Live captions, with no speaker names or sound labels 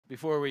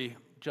Before we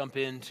jump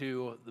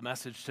into the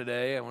message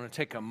today, I want to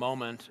take a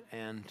moment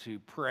and to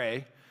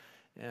pray.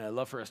 And I'd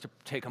love for us to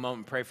take a moment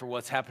and pray for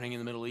what's happening in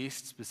the Middle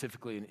East,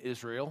 specifically in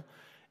Israel.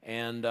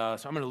 And so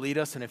I'm going to lead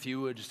us, and if you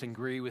would just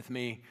agree with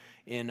me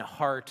in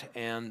heart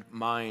and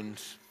mind.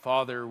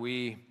 Father,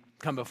 we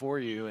come before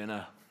you in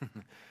a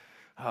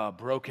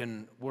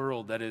broken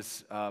world that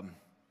is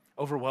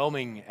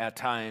overwhelming at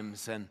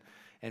times,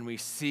 and we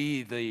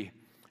see the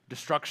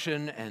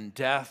destruction and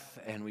death,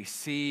 and we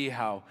see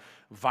how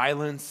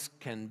violence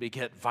can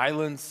beget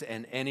violence,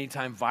 and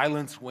anytime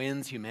violence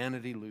wins,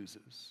 humanity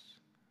loses.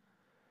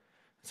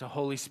 So,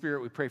 Holy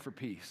Spirit, we pray for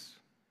peace.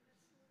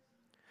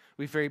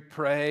 We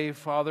pray,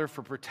 Father,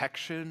 for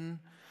protection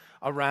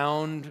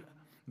around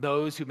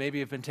those who maybe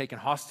have been taken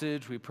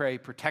hostage. We pray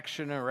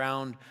protection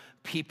around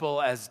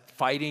people as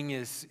fighting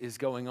is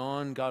going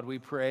on. God, we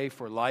pray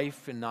for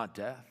life and not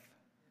death.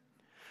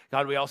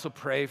 God, we also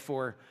pray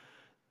for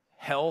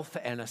health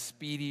and a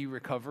speedy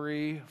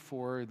recovery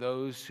for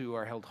those who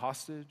are held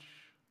hostage.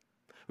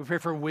 We pray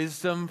for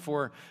wisdom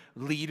for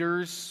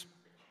leaders.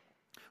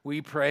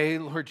 We pray,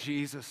 Lord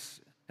Jesus,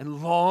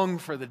 and long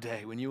for the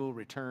day when you will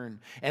return,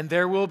 and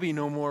there will be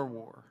no more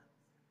war,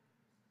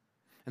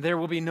 and there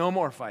will be no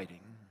more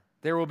fighting,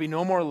 there will be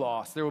no more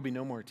loss, there will be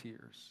no more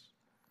tears.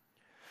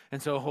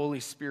 And so, Holy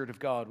Spirit of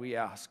God, we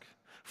ask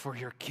for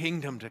your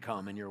kingdom to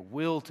come and your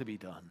will to be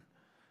done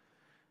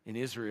in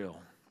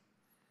Israel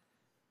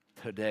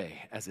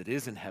today, as it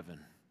is in heaven.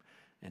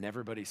 And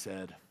everybody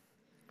said,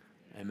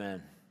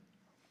 amen.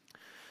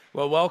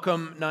 Well,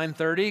 welcome,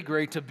 9:30.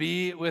 Great to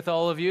be with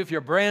all of you. If you're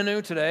brand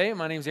new today,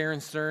 my name's Aaron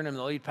Stern. I'm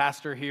the lead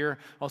pastor here.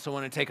 Also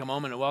want to take a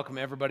moment and welcome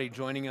everybody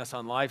joining us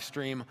on live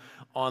stream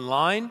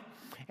online.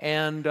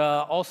 And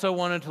also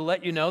wanted to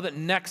let you know that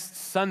next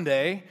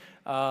Sunday,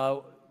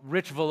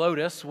 Rich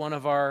Velotis, one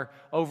of our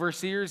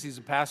overseers, he's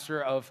a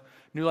pastor of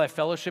New Life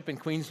Fellowship in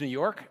Queens, New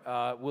York,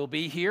 will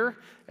be here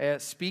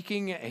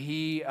speaking.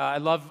 I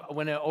love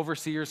when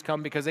overseers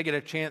come because they get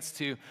a chance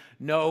to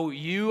know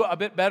you a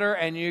bit better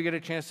and you get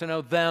a chance to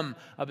know them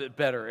a bit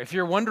better. If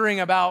you're wondering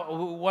about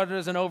what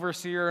is an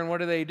overseer and what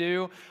do they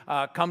do,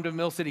 come to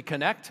Mill City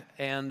Connect,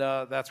 and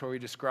that's where we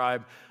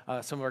describe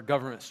some of our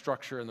government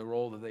structure and the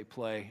role that they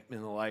play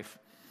in the life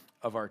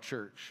of our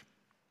church.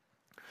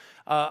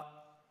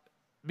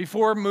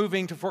 Before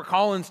moving to Fort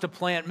Collins to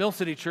plant Mill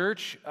City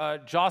Church,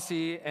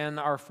 Jossie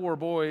and our 4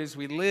 boys,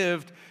 we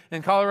lived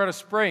in Colorado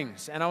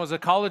Springs, and I was a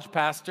college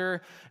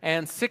pastor,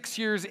 and 6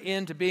 years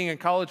into being a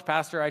college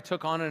pastor, I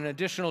took on an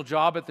additional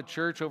job at the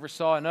church,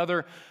 oversaw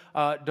another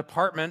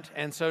department,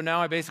 and so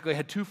now I basically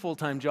had 2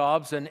 full-time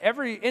jobs, and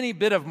any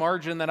bit of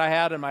margin that I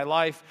had in my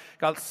life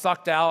got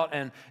sucked out,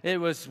 and it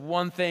was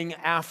one thing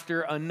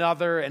after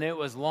another, and it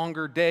was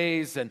longer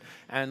days and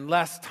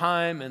less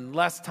time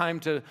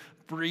to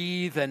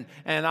breathe, and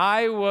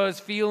I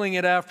was feeling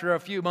it after a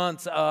few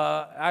months.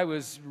 I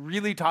was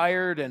really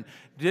tired and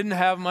didn't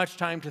have much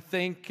time to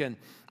think, and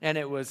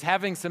it was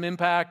having some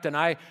impact. And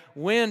I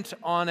went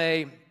on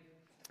a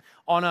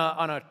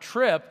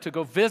trip to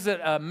go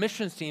visit a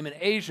missions team in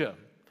Asia.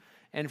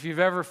 And if you've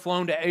ever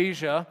flown to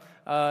Asia,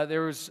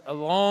 there was a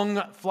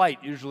long flight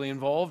usually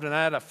involved, and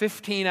I had a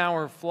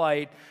 15-hour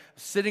flight.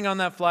 Sitting on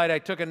that flight, I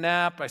took a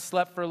nap, I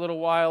slept for a little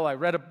while, I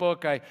read a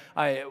book,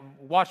 I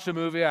watched a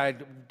movie, I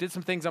did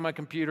some things on my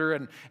computer,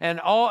 and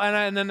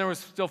then there was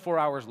still 4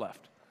 hours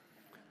left.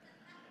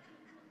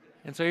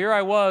 And so here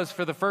I was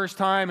for the first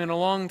time in a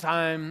long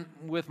time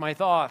with my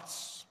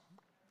thoughts,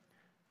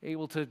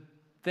 able to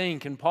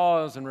think and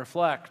pause and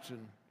reflect.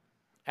 And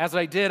as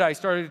I did, I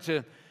started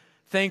to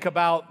think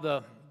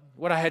about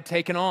what I had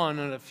taken on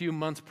in a few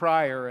months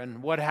prior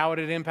and how it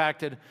had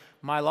impacted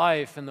my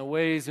life and the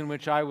ways in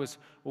which I was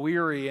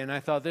weary, and I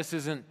thought, this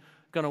isn't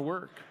going to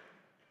work.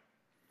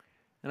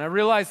 And I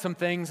realized some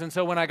things, and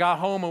so when I got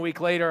home a week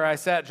later, I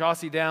sat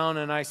Jossie down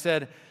and I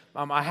said,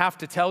 I have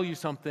to tell you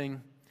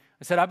something.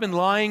 I said, I've been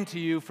lying to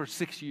you for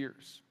 6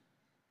 years.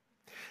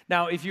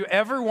 Now, if you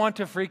ever want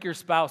to freak your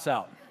spouse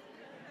out,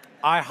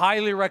 I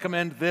highly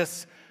recommend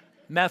this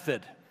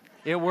method.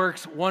 It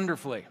works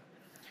wonderfully.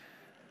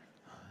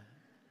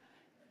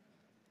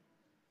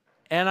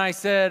 And I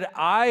said,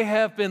 I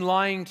have been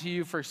lying to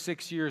you for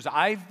 6 years.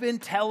 I've been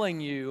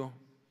telling you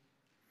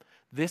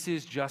this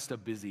is just a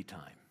busy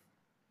time.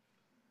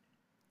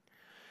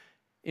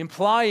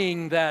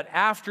 Implying that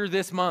after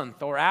this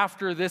month or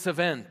after this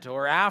event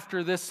or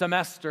after this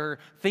semester,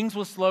 things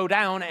will slow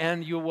down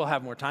and you will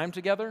have more time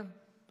together.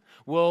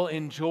 We'll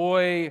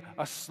enjoy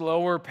a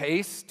slower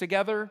pace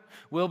together.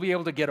 We'll be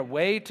able to get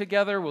away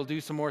together. We'll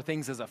do some more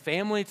things as a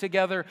family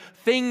together.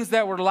 Things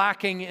that were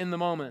lacking in the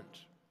moment.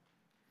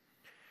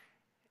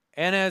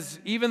 And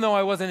even though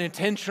I wasn't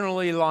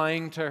intentionally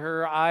lying to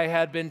her, I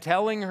had been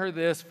telling her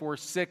this for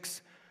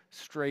 6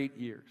 straight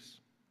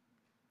years.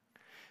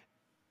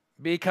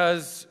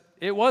 Because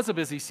it was a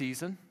busy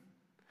season,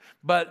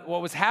 but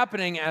what was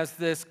happening as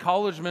this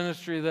college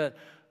ministry that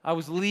I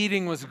was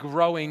leading was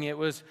growing. It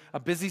was a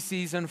busy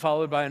season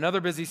followed by another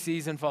busy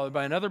season, followed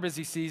by another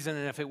busy season.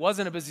 And if it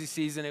wasn't a busy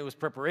season, it was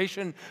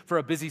preparation for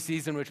a busy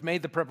season, which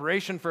made the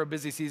preparation for a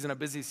busy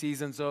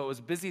season. So it was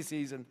busy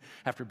season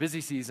after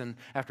busy season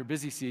after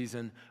busy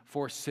season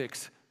for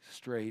 6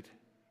 straight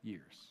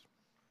years.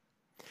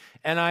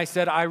 And I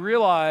said, I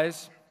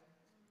realize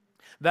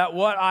that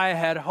what I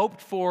had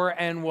hoped for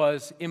and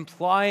was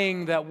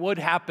implying that would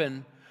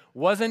happen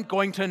wasn't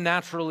going to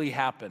naturally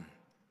happen.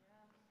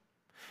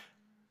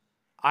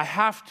 I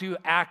have to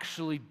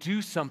actually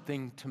do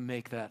something to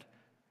make that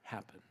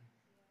happen.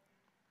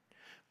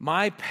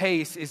 My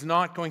pace is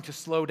not going to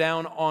slow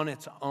down on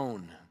its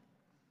own.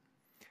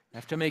 I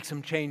have to make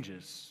some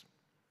changes.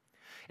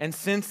 And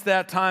since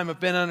that time, we've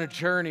been on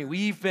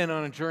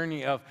a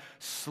journey of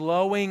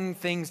slowing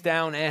things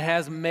down, and it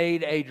has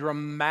made a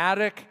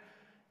dramatic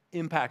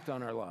impact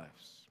on our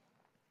lives.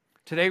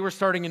 Today, we're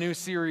starting a new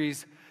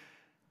series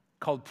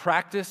called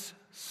Practice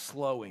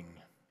Slowing.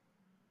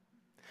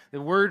 The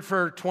word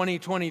for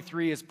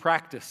 2023 is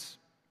practice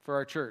for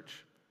our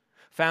church.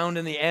 Found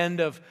in the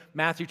end of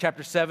Matthew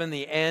chapter 7,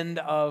 the end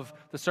of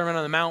the Sermon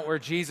on the Mount, where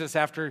Jesus,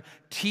 after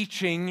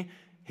teaching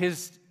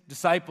his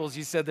disciples,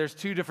 he said there's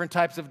 2 different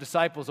types of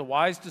disciples, a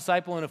wise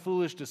disciple and a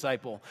foolish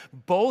disciple.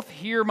 Both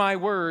hear my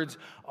words.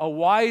 A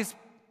wise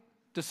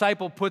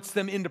disciple puts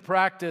them into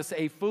practice.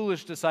 A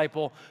foolish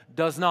disciple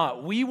does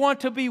not. We want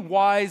to be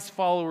wise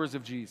followers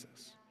of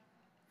Jesus.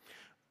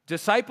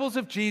 Disciples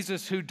of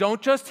Jesus who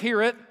don't just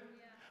hear it,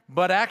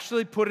 but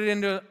actually put it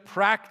into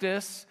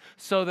practice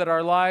so that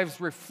our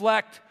lives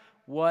reflect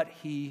what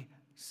he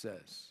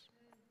says.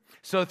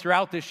 So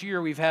throughout this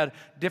year, we've had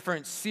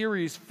different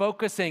series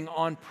focusing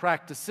on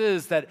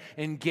practices that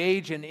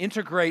engage and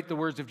integrate the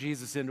words of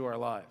Jesus into our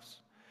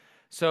lives.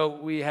 So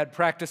we had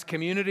practice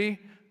community,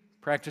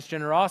 practice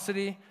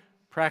generosity,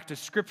 practice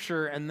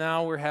scripture, and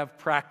now we have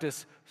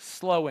practice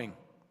slowing.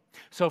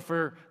 So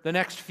for the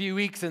next few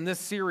weeks in this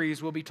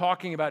series, we'll be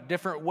talking about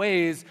different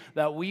ways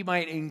that we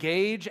might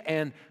engage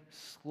and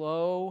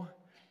slow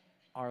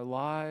our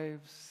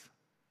lives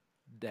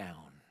down.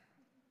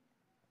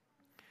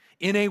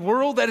 In a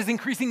world that is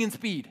increasing in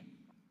speed,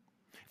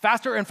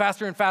 faster and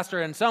faster and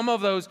faster, and some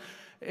of those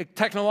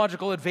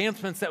technological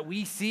advancements that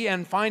we see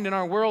and find in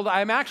our world,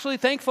 I'm actually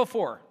thankful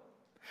for.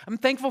 I'm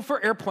thankful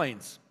for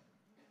airplanes.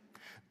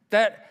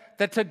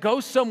 That to go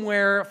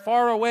somewhere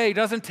far away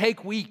doesn't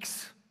take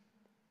weeks.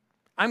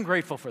 I'm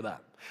grateful for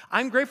that.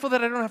 I'm grateful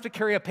that I don't have to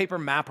carry a paper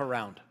map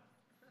around.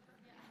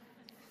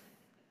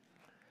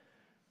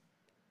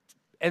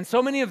 And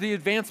so many of the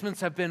advancements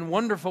have been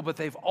wonderful, but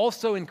they've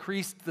also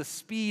increased the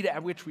speed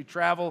at which we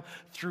travel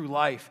through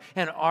life.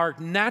 And our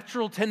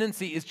natural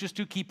tendency is just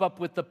to keep up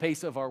with the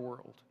pace of our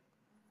world.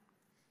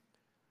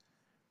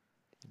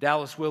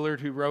 Dallas Willard,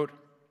 who wrote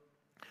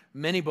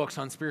many books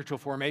on spiritual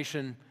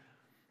formation,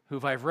 who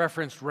I've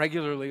referenced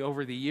regularly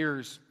over the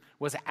years,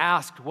 was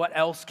asked, what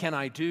else can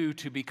I do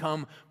to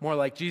become more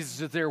like Jesus?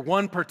 Is there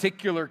one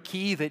particular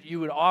key that you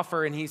would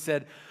offer? And he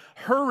said,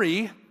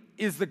 hurry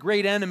is the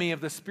great enemy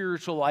of the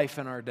spiritual life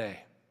in our day.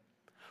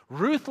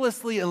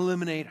 Ruthlessly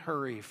eliminate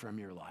hurry from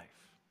your life.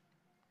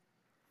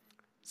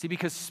 See,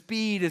 because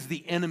speed is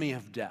the enemy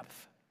of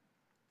depth.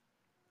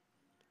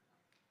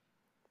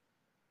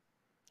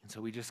 And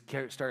so we just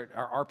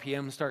our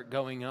RPMs start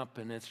going up,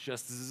 and it's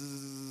just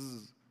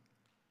zzz.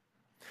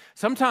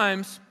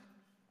 Sometimes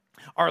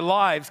our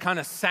lives kind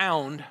of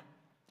sound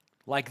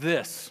like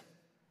this.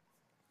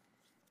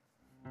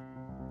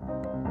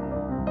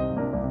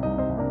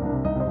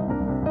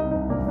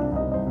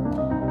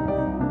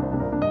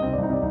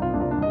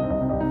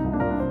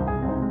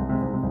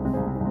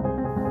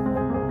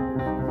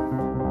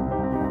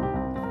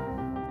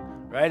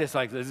 Right? It's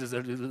like this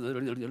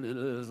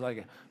is like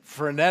a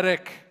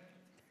frenetic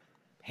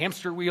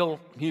hamster wheel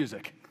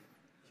music.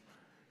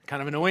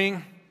 Kind of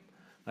annoying.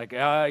 Like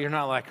you're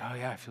not like, oh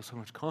yeah, I feel so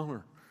much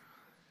calmer.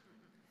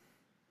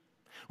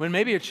 When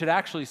maybe it should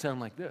actually sound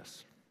like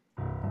this.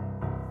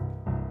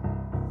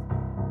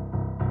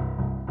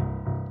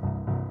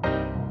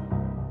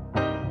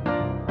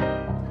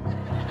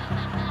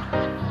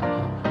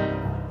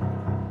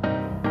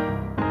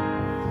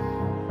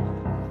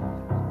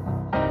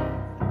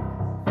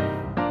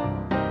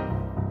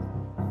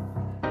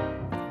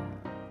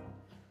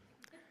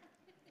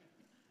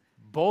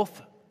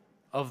 Both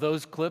of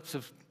those clips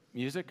of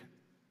music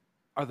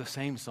are the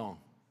same song.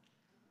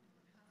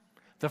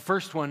 The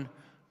first one,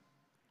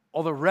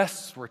 all the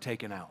rests were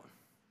taken out.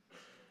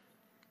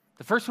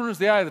 The first one was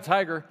the eye of the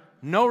tiger,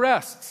 no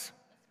rests.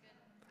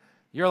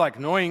 You're like,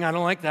 annoying, I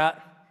don't like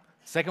that.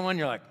 Second one,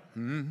 you're like,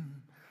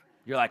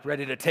 You're like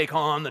ready to take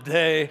on the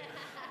day.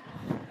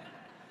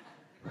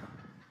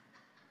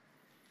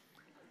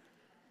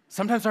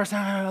 Sometimes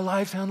our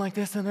lives sound like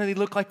this, and they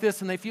look like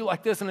this, and they feel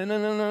like this, and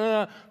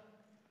no.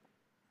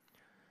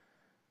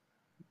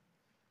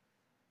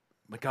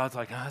 But God's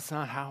like, that's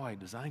not how I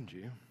designed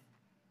you.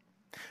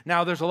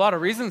 Now, there's a lot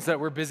of reasons that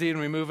we're busy and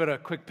we move at a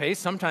quick pace.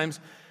 Sometimes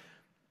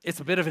it's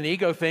a bit of an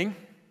ego thing.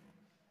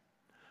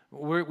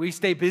 We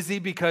stay busy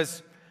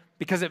because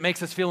it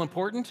makes us feel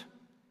important.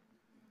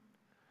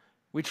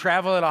 We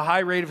travel at a high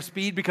rate of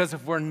speed because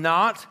if we're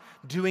not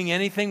doing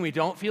anything, we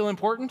don't feel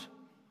important.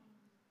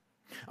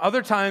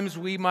 Other times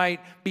we might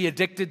be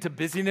addicted to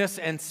busyness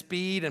and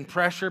speed and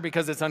pressure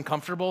because it's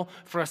uncomfortable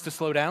for us to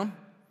slow down.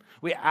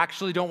 We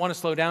actually don't want to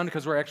slow down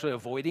because we're actually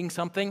avoiding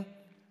something.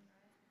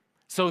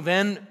 So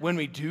then when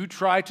we do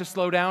try to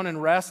slow down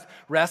and rest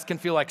can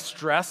feel like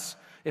stress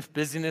if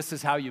busyness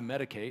is how you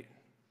medicate.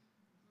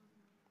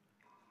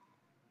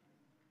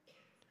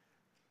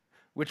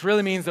 Which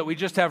really means that we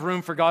just have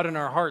room for God in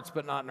our hearts,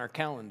 but not in our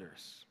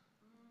calendars.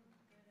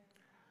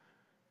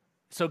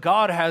 So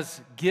God has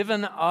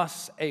given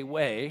us a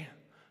way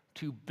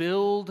to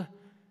build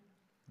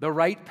the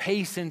right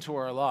pace into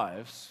our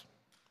lives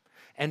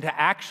and to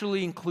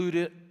actually include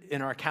it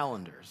in our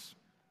calendars.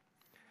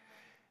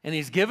 And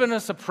He's given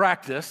us a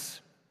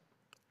practice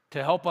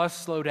to help us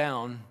slow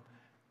down,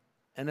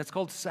 and it's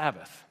called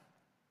Sabbath.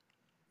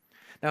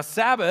 Now,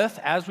 Sabbath,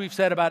 as we've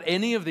said about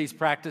any of these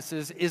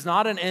practices, is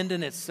not an end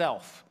in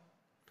itself.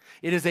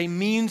 It is a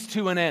means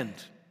to an end.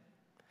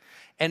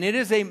 And it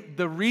is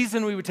the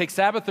reason we would take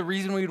Sabbath, the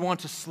reason we would want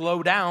to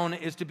slow down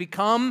is to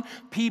become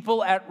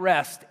people at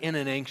rest in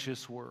an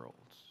anxious world.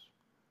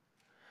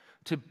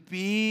 To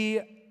be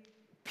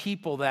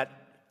people that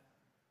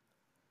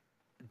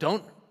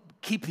don't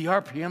keep the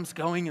RPMs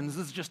going and this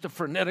is just a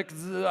frenetic,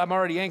 I'm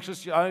already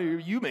anxious,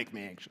 you make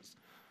me anxious.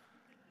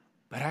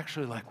 But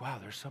actually like, wow,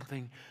 there's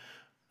something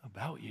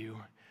about you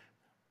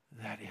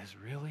that is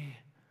really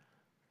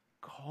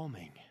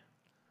calming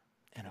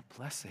and a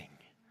blessing.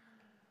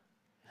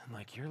 And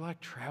like you're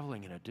like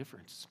traveling at a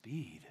different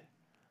speed.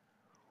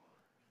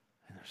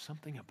 And there's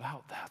something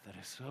about that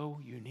is so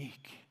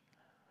unique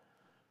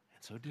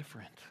and so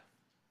different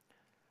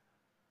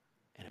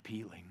and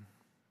appealing.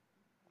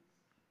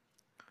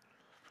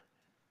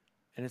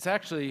 And it's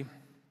actually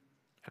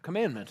a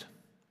commandment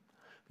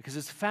because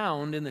it's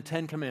found in the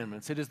Ten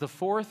Commandments. It is the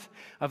fourth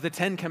of the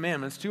Ten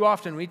Commandments. Too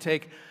often we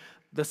take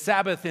the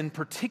Sabbath in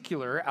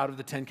particular out of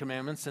the Ten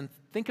Commandments and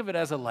think of it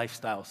as a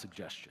lifestyle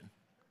suggestion.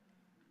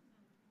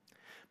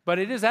 But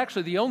it is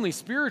actually the only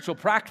spiritual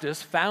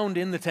practice found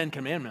in the Ten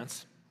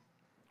Commandments.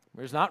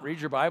 There's not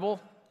read your Bible,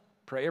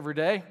 pray every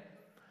day,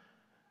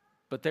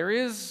 but there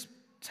is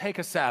take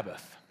a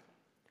Sabbath.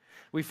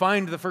 We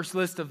find the first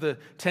list of the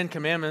Ten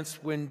Commandments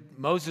when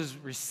Moses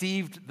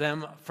received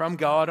them from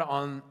God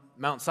on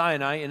Mount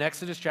Sinai in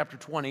Exodus chapter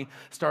 20,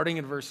 starting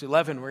in verse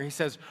 11, where he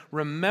says,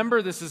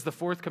 remember, this is the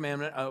fourth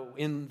commandment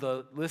in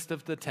the list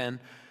of the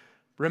 10,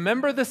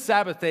 remember the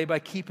Sabbath day by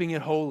keeping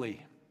it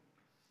holy.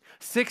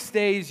 6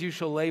 days you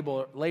shall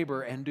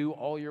labor and do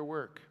all your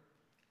work.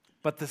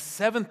 But the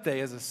seventh day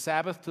is a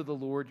Sabbath to the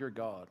Lord your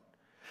God.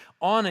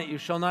 On it you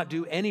shall not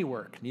do any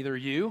work, neither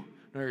you,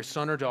 nor your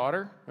son or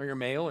daughter, nor your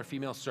male or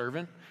female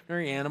servant, nor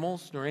your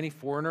animals, nor any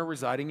foreigner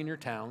residing in your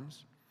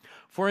towns.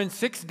 For in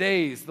 6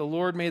 days the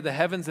Lord made the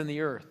heavens and the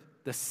earth,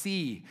 the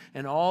sea,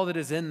 and all that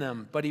is in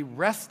them, but He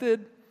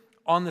rested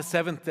on the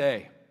seventh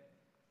day.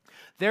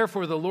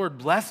 Therefore the Lord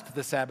blessed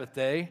the Sabbath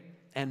day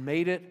and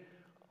made it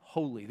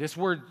holy. This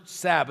word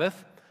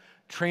Sabbath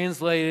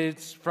translated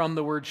from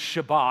the word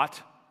Shabbat.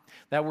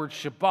 That word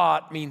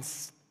Shabbat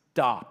means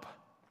stop.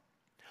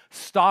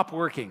 Stop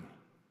working.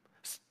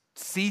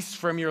 Cease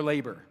from your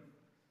labor.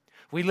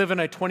 We live in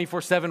a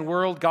 24/7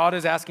 world. God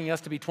is asking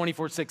us to be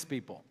 24/6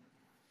 people.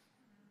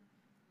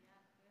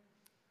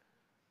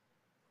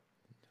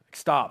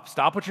 Stop.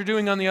 Stop what you're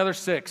doing on the other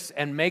 6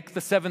 and make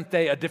the seventh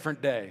day a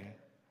different day.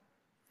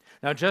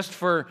 Now, just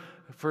for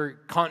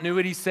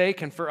continuity's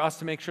sake and for us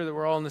to make sure that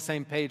we're all on the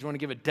same page, I want to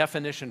give a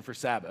definition for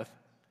Sabbath.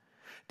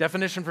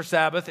 Definition for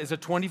Sabbath is a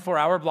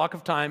 24-hour block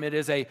of time. It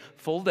is a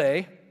full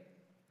day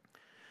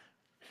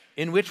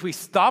in which we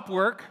stop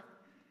work,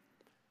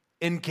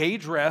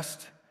 engage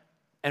rest,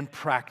 and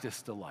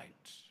practice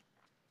delight.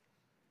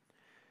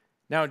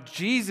 Now,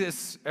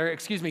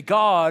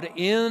 God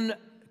in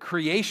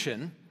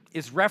creation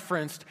is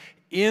referenced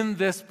in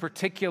this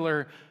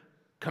particular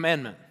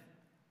commandment.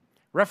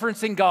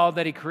 Referencing God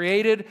that He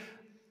created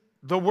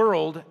the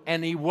world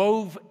and He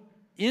wove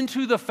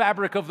into the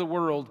fabric of the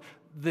world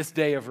this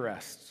day of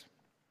rest.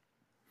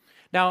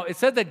 Now, it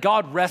said that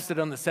God rested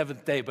on the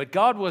seventh day, but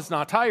God was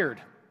not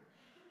tired.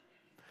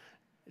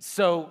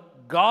 So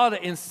God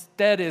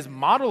instead is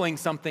modeling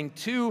something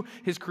to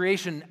His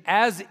creation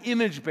as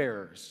image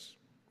bearers.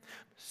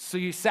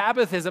 So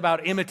Sabbath is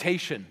about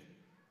imitation.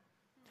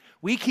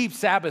 We keep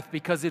Sabbath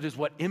because it is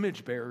what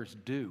image bearers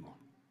do.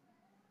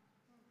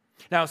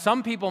 Now,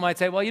 some people might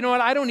say, well, you know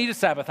what? I don't need a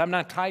Sabbath. I'm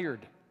not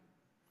tired.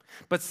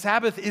 But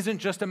Sabbath isn't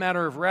just a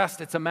matter of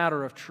rest. It's a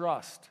matter of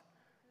trust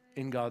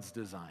in God's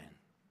design.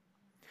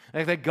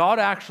 Like that God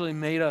actually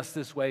made us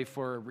this way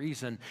for a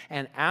reason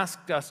and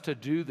asked us to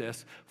do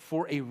this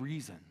for a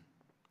reason,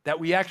 that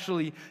we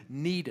actually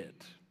need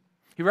it.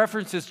 He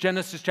references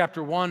Genesis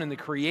chapter 1 and the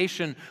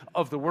creation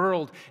of the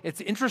world.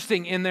 It's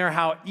interesting in there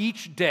how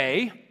each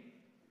day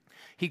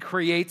He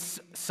creates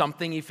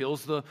something. He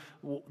fills the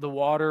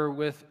water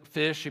with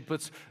fish. He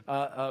puts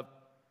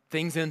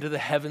things into the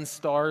heavens,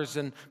 stars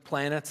and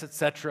planets,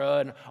 etc.,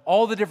 and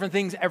all the different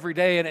things every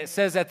day. And it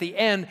says at the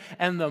end,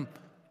 and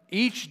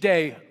Each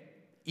day,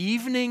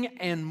 evening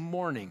and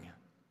morning.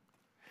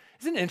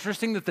 Isn't it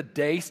interesting that the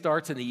day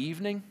starts in the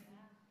evening?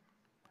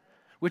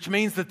 Which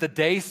means that the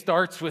day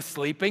starts with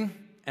sleeping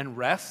and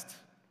rest,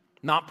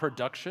 not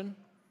production.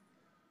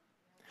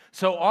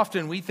 So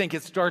often we think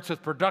it starts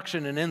with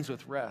production and ends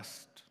with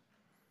rest.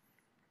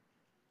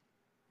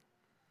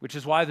 Which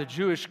is why the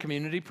Jewish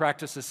community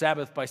practiced the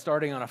Sabbath by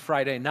starting on a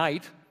Friday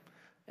night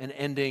and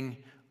ending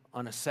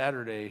on a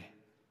Saturday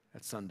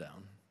at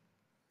sundown.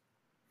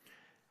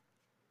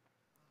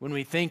 When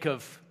we think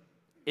of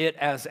it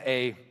as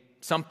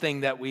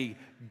something that we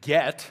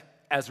get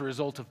as a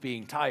result of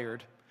being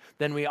tired,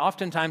 then we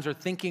oftentimes are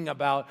thinking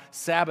about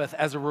Sabbath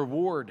as a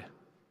reward.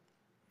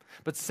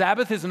 But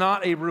Sabbath is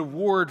not a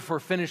reward for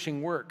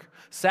finishing work.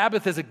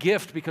 Sabbath is a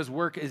gift because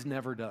work is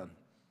never done.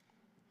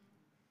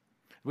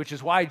 Which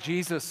is why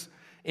Jesus,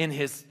 in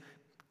his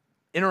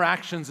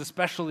interactions,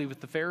 especially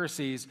with the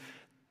Pharisees,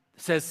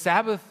 says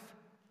Sabbath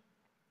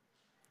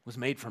was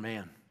made for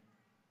man,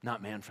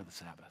 not man for the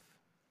Sabbath.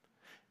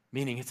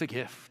 Meaning it's a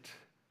gift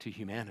to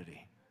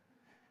humanity.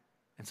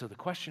 And so the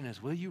question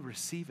is, will you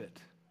receive it?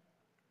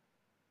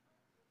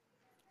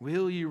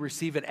 Will you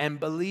receive it and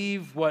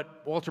believe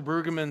what Walter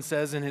Brueggemann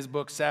says in his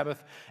book,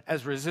 Sabbath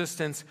as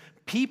Resistance?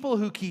 People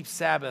who keep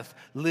Sabbath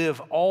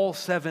live all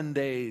 7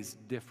 days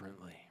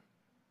differently.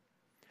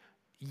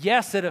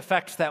 Yes, it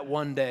affects that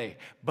one day,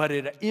 but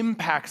it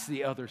impacts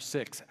the other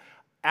 6.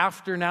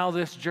 After now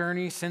this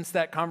journey, since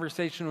that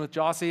conversation with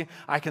Jossie,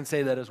 I can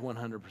say that is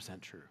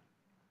 100% true.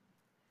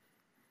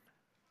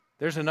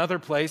 There's another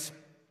place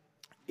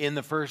in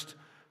the first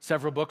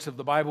several books of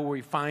the Bible where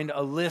we find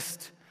a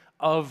list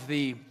of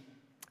the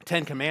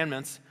 10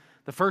 Commandments.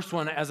 The first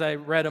one, as I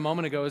read a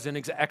moment ago, is in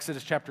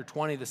Exodus chapter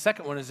 20. The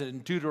second one is in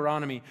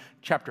Deuteronomy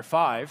chapter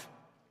 5,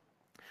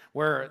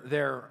 where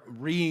they're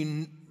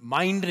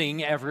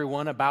reminding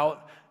everyone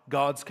about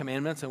God's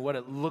commandments and what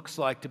it looks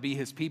like to be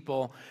his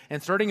people.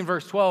 And starting in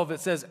verse 12,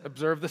 it says,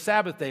 "Observe the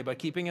Sabbath day by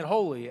keeping it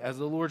holy, as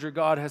the Lord your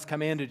God has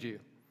commanded you.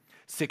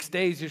 6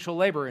 days you shall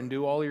labor and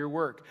do all your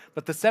work.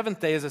 But the 7th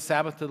day is a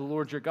Sabbath to the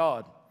Lord your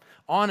God.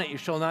 On it you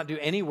shall not do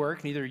any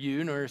work, neither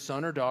you, nor your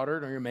son or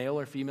daughter, nor your male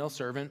or female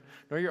servant,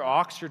 nor your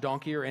ox, your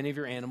donkey, or any of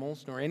your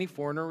animals, nor any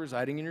foreigner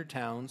residing in your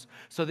towns,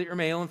 so that your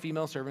male and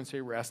female servants may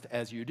rest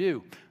as you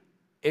do."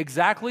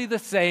 Exactly the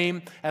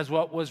same as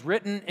what was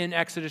written in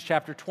Exodus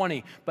chapter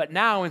 20. But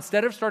now,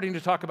 instead of starting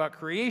to talk about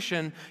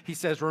creation, he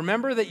says,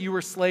 "Remember that you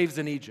were slaves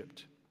in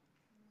Egypt,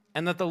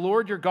 and that the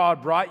Lord your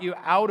God brought you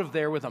out of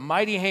there with a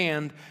mighty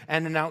hand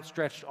and an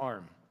outstretched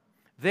arm.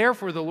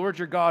 Therefore, the Lord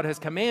your God has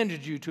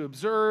commanded you to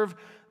observe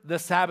the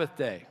Sabbath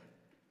day."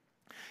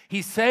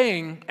 He's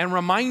saying and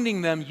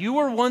reminding them, you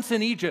were once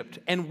in Egypt,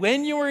 and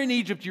when you were in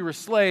Egypt, you were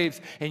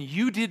slaves, and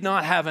you did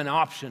not have an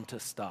option to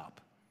stop.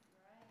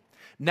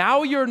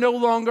 Now you're no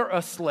longer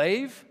a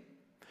slave.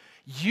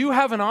 You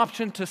have an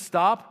option to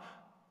stop,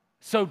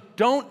 so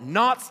don't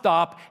not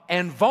stop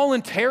and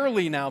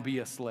voluntarily now be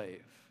a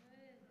slave.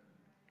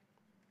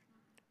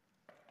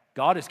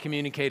 God is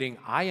communicating,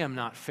 I am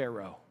not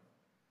Pharaoh.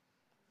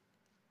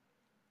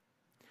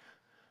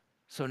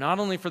 So not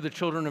only for the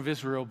children of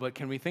Israel, but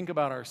can we think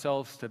about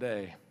ourselves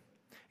today?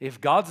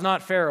 If God's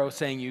not Pharaoh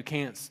saying you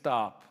can't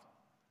stop,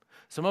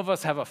 some of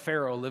us have a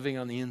Pharaoh living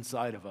on the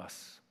inside of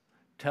us,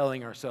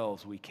 telling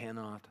ourselves we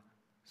cannot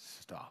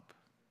stop.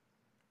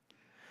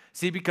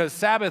 See, because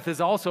Sabbath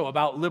is also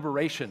about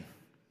liberation.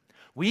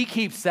 We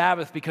keep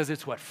Sabbath because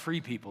it's what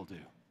free people do.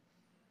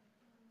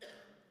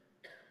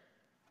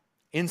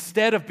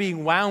 Instead of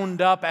being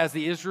wound up as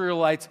the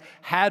Israelites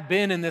had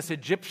been in this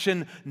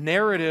Egyptian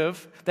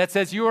narrative that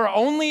says you are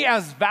only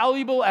as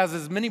valuable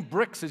as many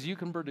bricks as you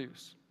can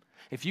produce.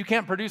 If you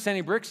can't produce any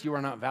bricks, you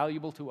are not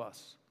valuable to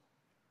us.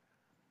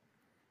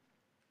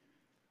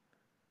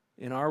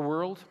 In our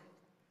world,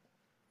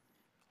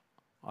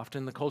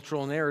 often the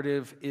cultural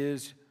narrative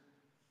is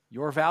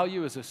your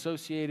value is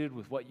associated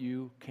with what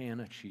you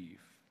can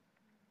achieve.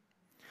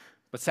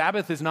 But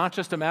Sabbath is not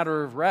just a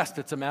matter of rest,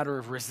 it's a matter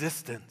of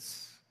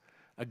resistance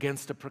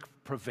against a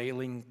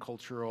prevailing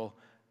cultural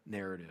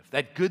narrative.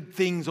 That good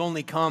things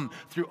only come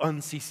through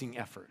unceasing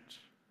effort.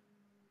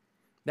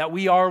 That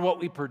we are what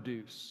we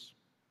produce.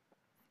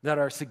 That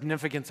our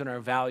significance and our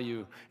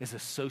value is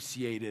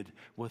associated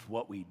with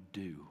what we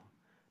do,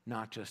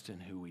 not just in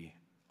who we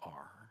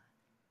are.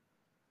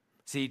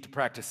 See, to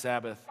practice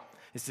Sabbath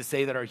is to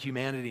say that our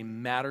humanity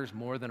matters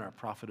more than our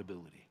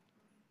profitability.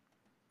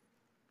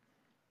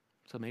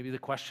 So maybe the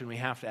question we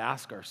have to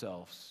ask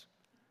ourselves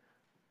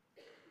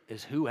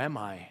is, who am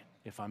I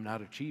if I'm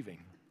not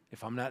achieving,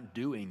 if I'm not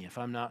doing, if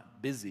I'm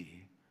not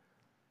busy?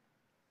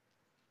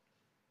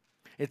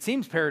 It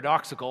seems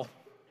paradoxical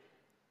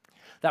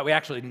that we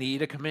actually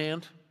need a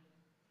command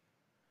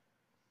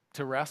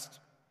to rest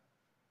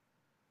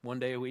one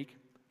day a week.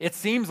 It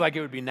seems like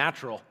it would be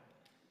natural.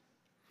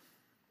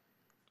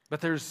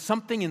 But there's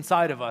something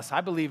inside of us,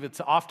 I believe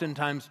it's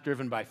oftentimes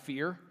driven by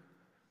fear,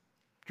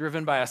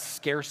 driven by a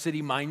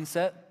scarcity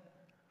mindset,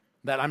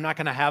 that I'm not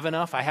going to have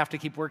enough, I have to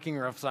keep working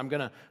or else I'm going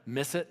to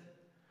miss it,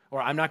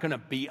 or I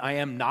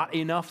am not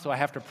enough, so I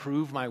have to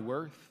prove my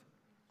worth.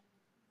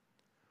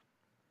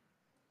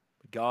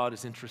 God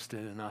is interested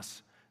in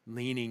us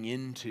leaning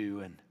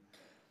into and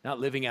not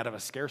living out of a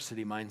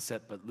scarcity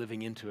mindset, but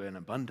living into an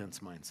abundance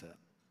mindset.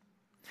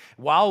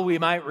 While we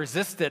might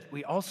resist it,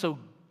 we also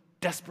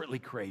desperately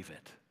crave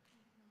it.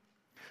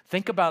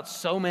 Think about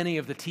so many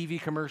of the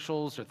TV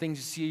commercials or things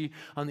you see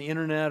on the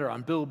internet or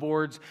on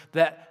billboards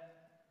that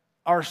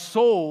are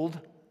sold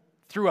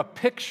through a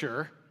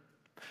picture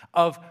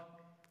of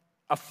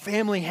a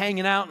family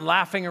hanging out and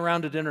laughing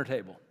around a dinner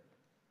table.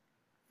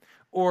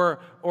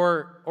 Or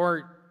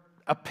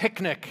a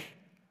picnic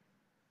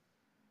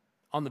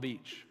on the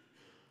beach.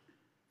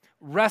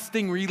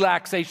 Resting,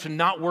 relaxation,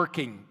 not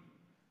working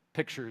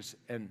pictures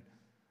and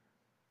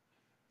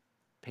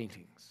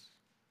paintings.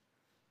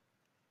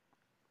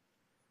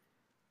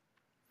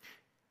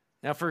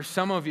 Now, for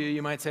some of you,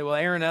 you might say, well,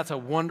 Aaron, that's a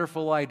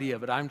wonderful idea,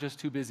 but I'm just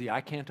too busy.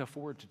 I can't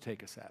afford to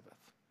take a Sabbath.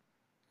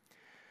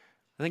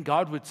 I think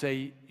God would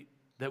say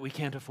that we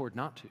can't afford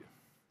not to.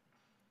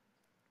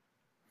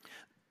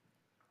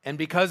 And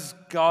because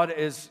God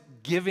is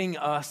giving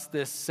us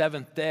this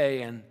seventh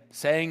day and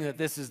saying that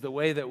this is the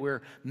way that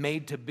we're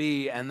made to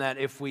be, and that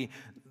if we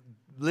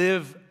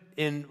live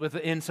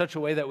in such a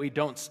way that we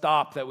don't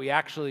stop, that we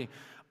actually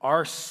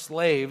are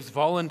slaves,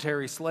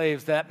 voluntary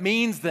slaves, that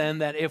means then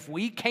that if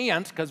we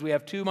can't, because we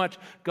have too much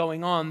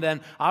going on,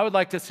 then I would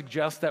like to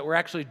suggest that we're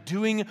actually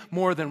doing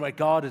more than what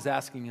God is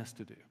asking us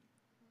to do.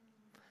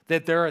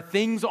 That there are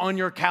things on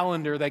your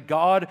calendar that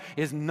God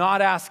is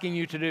not asking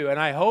you to do. And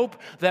I hope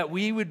that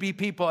we would be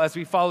people, as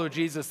we follow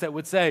Jesus, that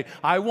would say,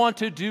 I want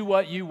to do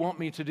what you want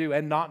me to do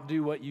and not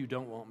do what you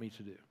don't want me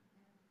to do.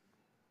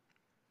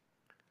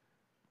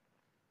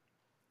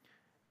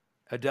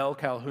 Adele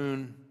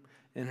Calhoun,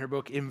 in her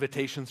book,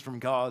 Invitations from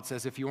God,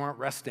 says, if you aren't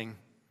resting,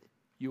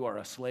 you are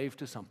a slave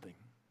to something.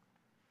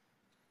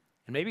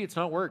 And maybe it's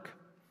not work,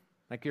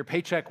 like your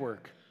paycheck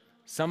work.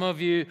 Some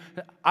of you,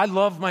 I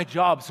love my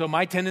job, so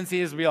my tendency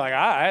is to be like,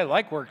 I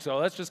like work, so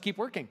let's just keep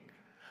working.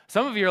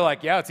 Some of you are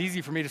like, yeah, it's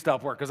easy for me to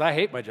stop work because I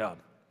hate my job.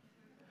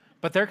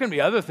 But there can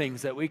be other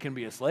things that we can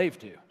be a slave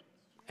to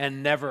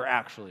and never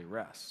actually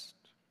rest.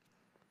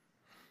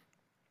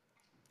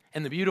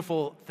 And the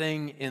beautiful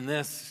thing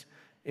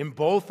in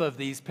both of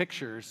these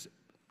pictures,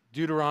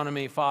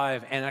 Deuteronomy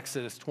 5 and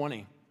Exodus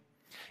 20,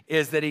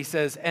 is that he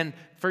says, and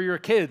for your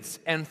kids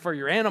and for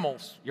your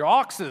animals, your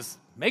oxes,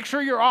 make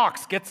sure your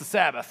ox gets a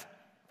Sabbath.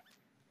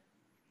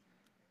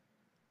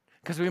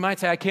 Because we might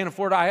say, I can't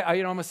afford it.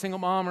 I'm a single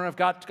mom, or I've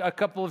got a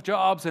couple of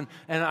jobs, and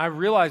I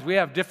realize we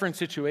have different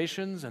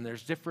situations, and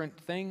there's different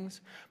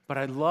things. But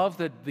I love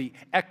that the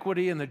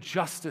equity and the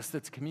justice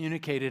that's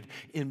communicated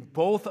in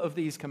both of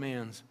these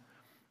commands,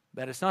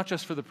 that it's not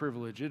just for the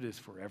privileged, it is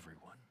for everyone.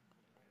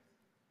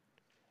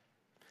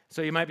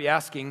 So you might be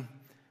asking,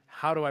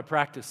 how do I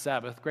practice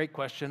Sabbath? Great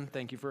question.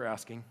 Thank you for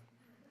asking.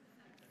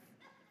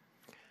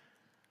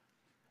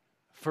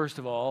 First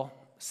of all,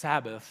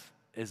 Sabbath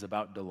is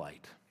about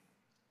delight.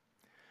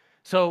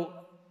 So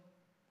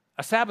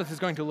a Sabbath is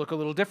going to look a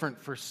little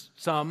different for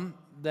some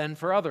than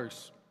for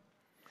others.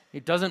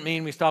 It doesn't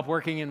mean we stop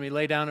working and we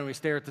lay down and we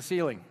stare at the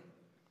ceiling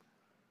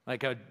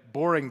like a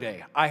boring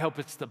day. I hope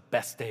it's the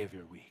best day of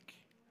your week.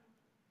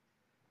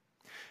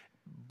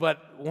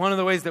 But one of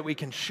the ways that we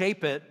can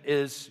shape it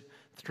is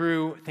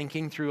through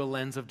thinking through a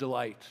lens of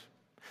delight.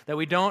 That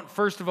we don't,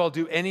 first of all,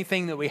 do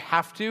anything that we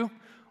have to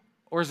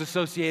or is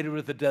associated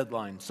with a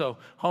deadline. So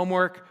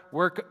homework,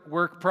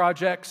 work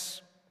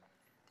projects,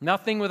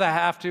 nothing with a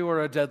have to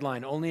or a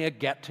deadline, only a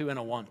get to and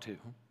a want to.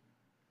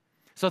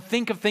 So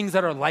think of things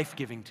that are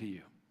life-giving to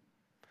you.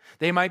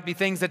 They might be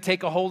things that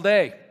take a whole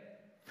day.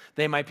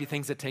 They might be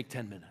things that take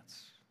 10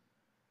 minutes.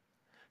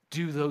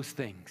 Do those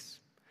things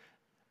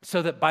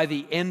so that by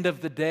the end of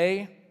the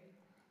day,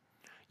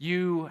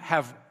 you've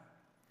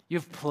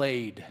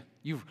played,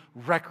 you've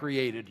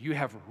recreated, you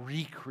have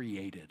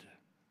recreated.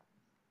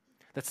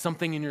 That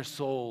something in your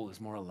soul is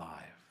more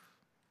alive.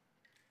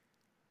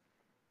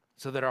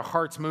 So that our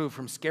hearts move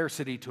from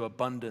scarcity to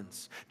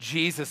abundance.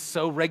 Jesus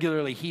so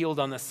regularly healed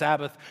on the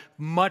Sabbath,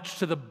 much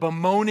to the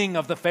bemoaning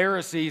of the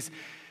Pharisees.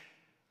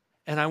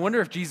 And I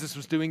wonder if Jesus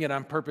was doing it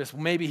on purpose.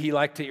 Maybe he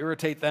liked to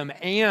irritate them,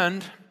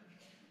 and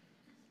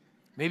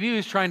maybe he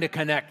was trying to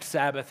connect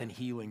Sabbath and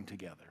healing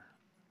together.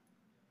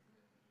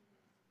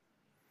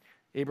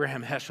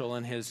 Abraham Heschel,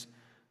 in his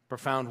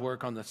profound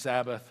work on the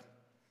Sabbath,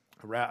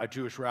 a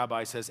Jewish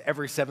rabbi, says,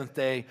 every seventh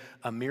day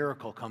a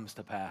miracle comes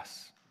to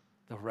pass.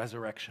 The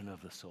resurrection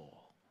of the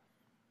soul.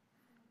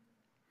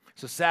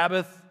 So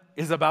Sabbath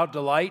is about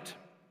delight,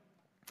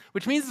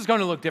 which means it's going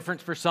to look different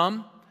for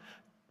some.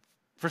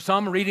 For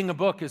some, reading a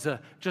book is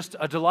just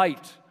a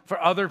delight. For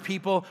other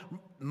people,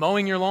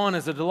 mowing your lawn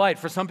is a delight.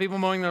 For some people,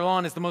 mowing their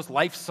lawn is the most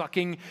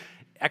life-sucking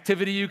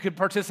activity you could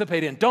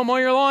participate in. Don't mow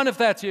your lawn if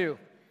that's you.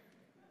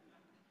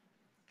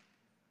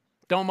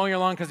 Don't mow your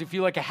lawn because you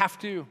feel like you have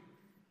to.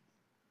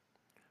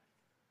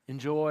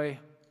 Enjoy.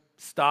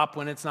 Stop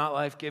when it's not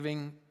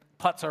life-giving.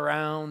 Putz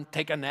around,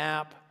 take a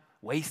nap,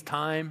 waste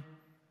time.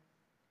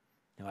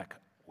 You're like,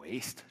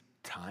 waste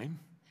time?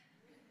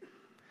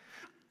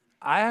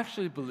 I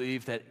actually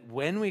believe that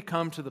when we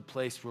come to the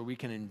place where we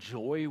can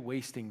enjoy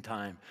wasting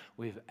time,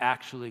 we've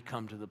actually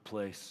come to the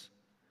place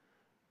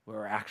where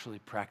we're actually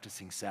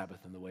practicing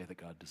Sabbath in the way that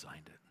God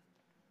designed it.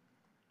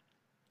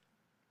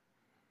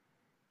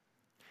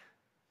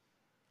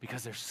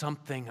 Because there's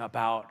something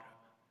about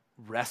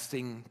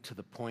resting to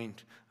the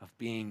point of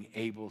being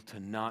able to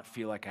not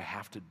feel like I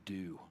have to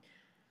do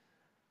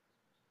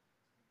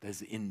that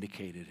is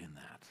indicated in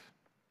that.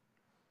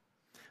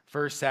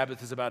 First,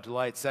 Sabbath is about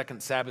delight.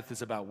 Second, Sabbath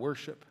is about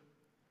worship,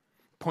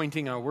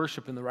 pointing our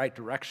worship in the right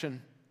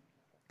direction.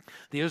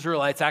 The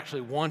Israelites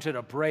actually wanted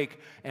a break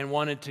and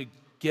wanted to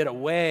get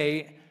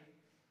away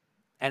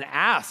and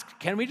asked,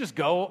 can we just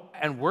go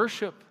and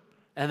worship?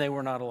 And they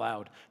were not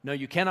allowed. No,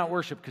 you cannot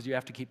worship because you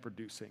have to keep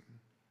producing,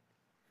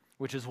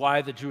 which is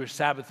why the Jewish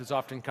Sabbath is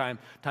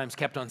oftentimes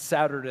kept on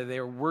Saturday,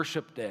 their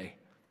worship day,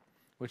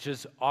 which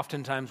is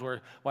oftentimes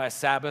why a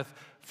Sabbath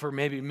for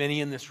maybe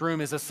many in this room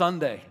is a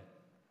Sunday,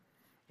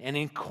 and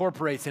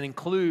incorporates and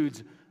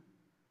includes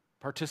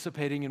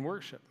participating in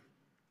worship.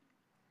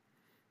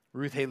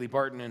 Ruth Haley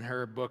Barton, in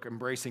her book,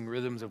 Embracing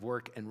Rhythms of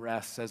Work and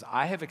Rest, says,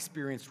 I have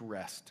experienced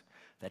rest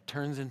that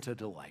turns into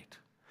delight,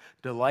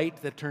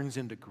 delight that turns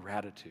into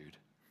gratitude,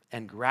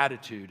 and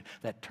gratitude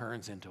that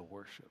turns into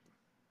worship.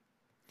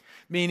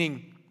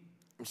 Meaning,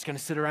 I'm just going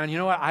to sit around, you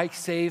know what? I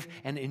save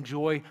and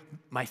enjoy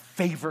my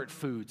favorite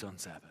foods on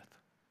Sabbath.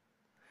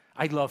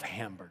 I love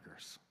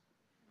hamburgers.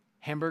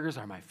 Hamburgers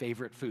are my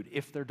favorite food,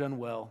 if they're done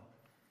well.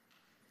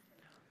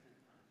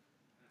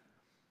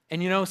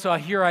 And so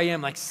here I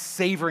am, like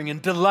savoring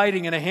and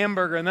delighting in a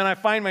hamburger, and then I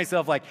find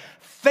myself like,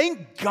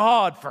 thank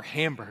God for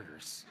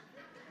hamburgers.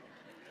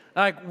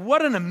 Like,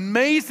 what an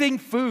amazing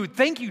food.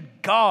 Thank you,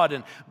 God.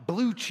 And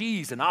blue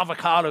cheese and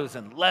avocados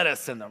and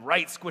lettuce and the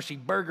right squishy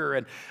burger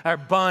and our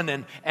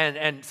bun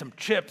and some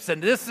chips.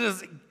 And this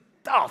is,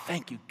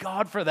 thank you,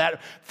 God, for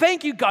that.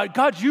 Thank you, God.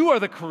 God, you are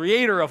the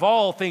creator of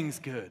all things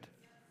good.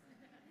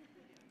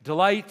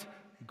 Delight,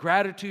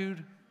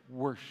 gratitude,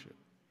 worship.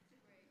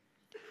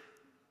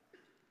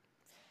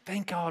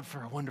 Thank God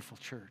for a wonderful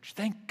church.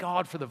 Thank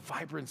God for the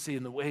vibrancy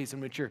and the ways in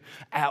which you're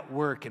at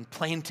work and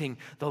planting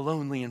the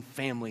lonely and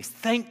families.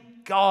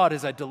 Thank God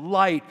as I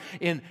delight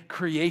in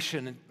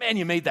creation. And man,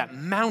 you made that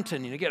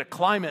mountain. You get a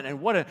climate,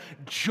 and what a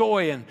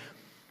joy. And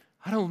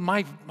I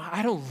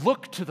don't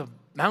look to the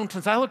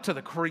mountains. I look to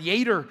the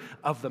creator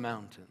of the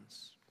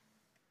mountains.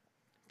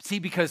 See,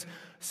 because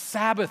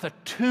Sabbath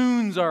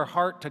attunes our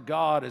heart to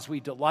God as we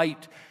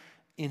delight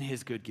in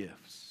his good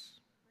gifts.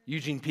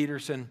 Eugene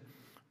Peterson,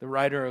 the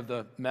writer of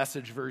the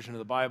Message version of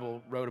the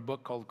Bible, wrote a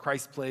book called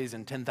Christ Plays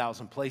in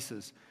 10,000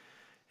 Places.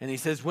 And he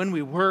says, when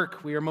we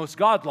work, we are most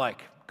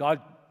godlike. God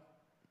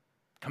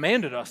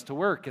commanded us to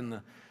work in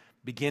the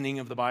beginning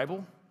of the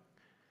Bible,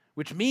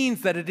 which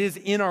means that it is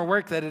in our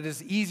work that it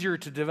is easier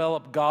to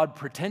develop God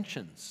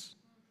pretensions.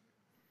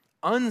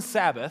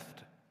 Unsabbathed,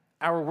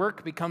 our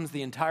work becomes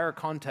the entire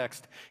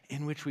context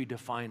in which we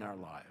define our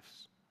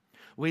lives.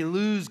 We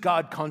lose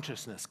God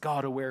consciousness,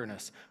 God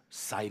awareness,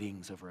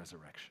 sightings of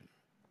resurrection.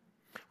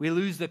 We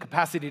lose the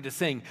capacity to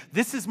sing,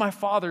 "This is my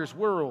Father's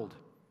world,"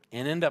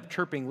 and end up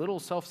chirping little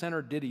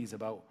self-centered ditties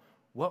about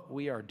what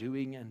we are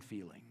doing and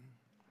feeling.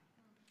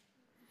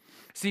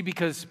 See,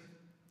 because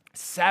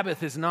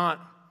Sabbath is not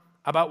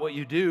about what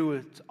you do,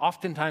 it's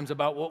oftentimes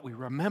about what we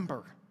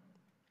remember.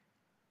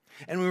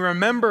 And we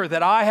remember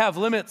that I have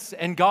limits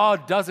and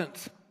God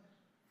doesn't.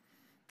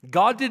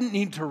 God didn't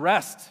need to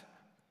rest,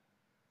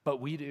 but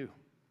we do.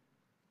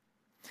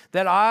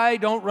 That I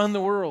don't run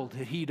the world,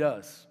 that he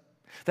does.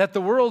 That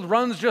the world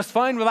runs just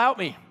fine without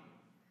me.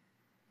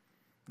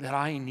 That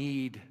I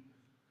need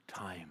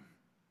time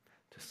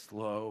to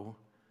slow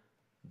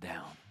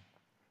down.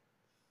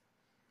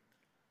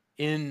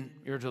 In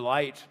your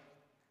delight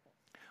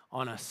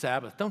on a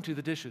Sabbath, don't do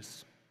the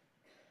dishes.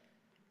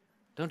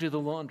 Don't do the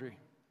laundry.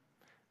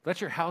 Let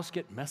your house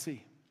get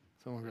messy.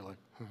 Some of you are like,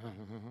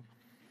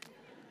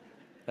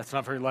 that's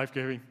not very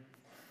life-giving.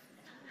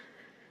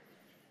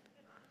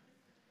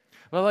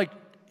 Well,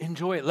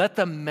 enjoy it. Let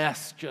the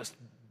mess just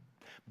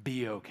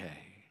be okay.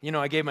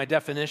 I gave my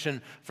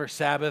definition for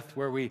Sabbath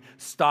where we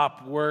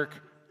stop work,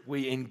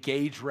 we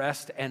engage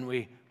rest, and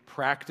we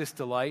practice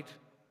delight.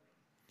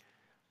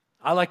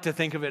 I like to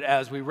think of it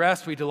as we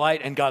rest, we delight,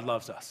 and God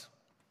loves us.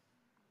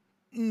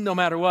 No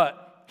matter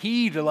what,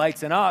 he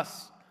delights in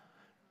us.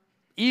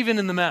 Even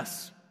in the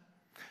mess.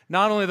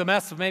 Not only the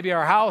mess of maybe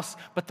our house,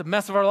 but the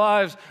mess of our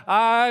lives.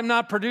 I'm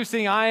not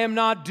producing, I am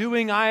not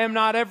doing, I am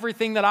not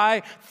everything that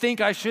I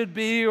think I should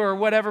be or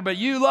whatever, but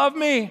you love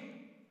me.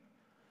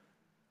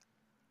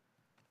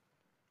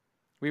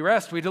 We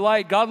rest, we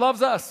delight, God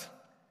loves us.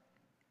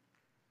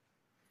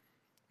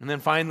 And then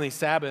finally,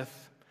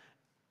 Sabbath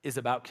is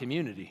about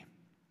community.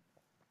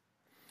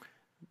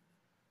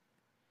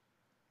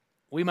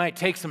 We might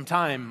take some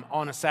time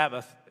on a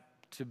Sabbath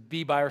to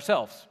be by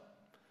ourselves.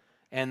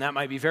 And that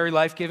might be very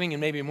life-giving and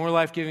maybe more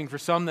life-giving for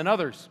some than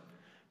others.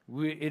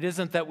 It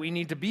isn't that we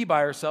need to be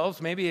by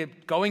ourselves. Maybe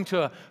going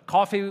to a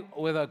coffee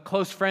with a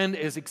close friend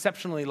is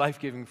exceptionally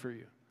life-giving for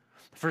you.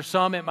 For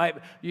some,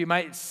 you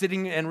might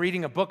sitting and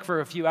reading a book for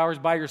a few hours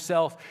by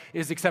yourself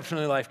is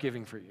exceptionally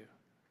life-giving for you.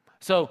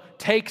 So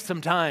take some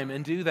time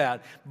and do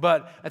that.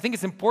 But I think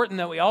it's important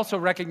that we also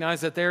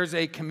recognize that there's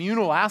a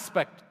communal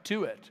aspect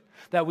to it,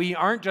 that we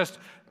aren't just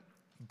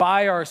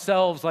by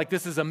ourselves like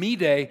this is a me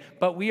day,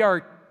 but we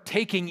are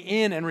taking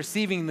in and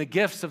receiving the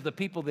gifts of the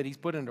people that he's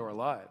put into our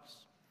lives.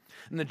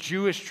 In the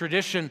Jewish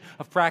tradition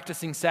of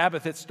practicing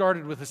Sabbath, it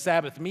started with a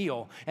Sabbath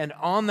meal. And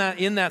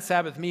in that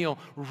Sabbath meal,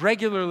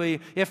 regularly,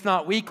 if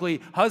not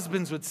weekly,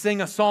 husbands would sing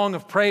a song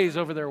of praise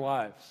over their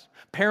wives.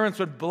 Parents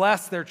would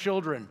bless their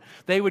children.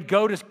 They would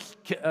go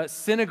to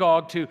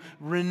synagogue to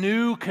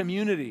renew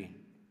community,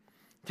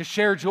 to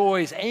share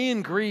joys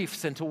and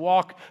griefs, and to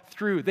walk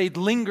through. They'd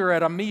linger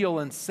at a meal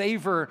and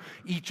savor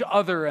each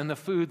other and the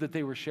food that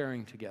they were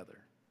sharing together.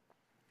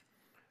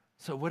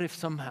 So what if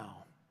somehow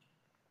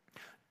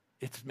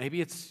maybe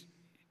it's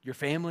your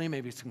family,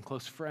 maybe it's some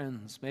close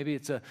friends, maybe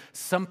it's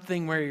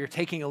something where you're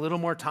taking a little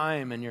more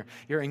time and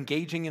you're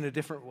engaging in a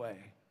different way.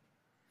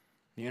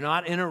 You're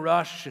not in a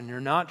rush and you're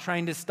not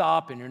trying to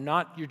stop and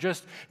you're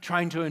just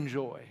trying to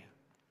enjoy.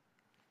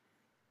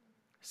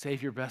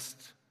 Save your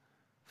best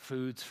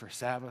foods for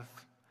Sabbath.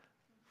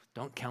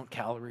 Don't count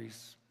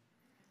calories.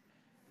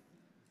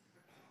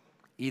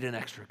 Eat an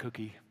extra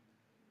cookie.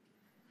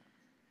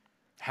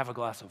 Have a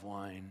glass of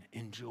wine.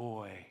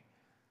 Enjoy.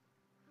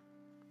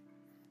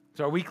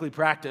 So our weekly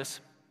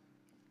practice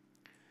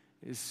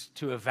is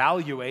to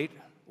evaluate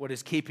what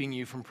is keeping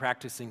you from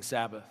practicing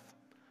Sabbath.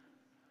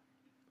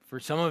 For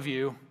some of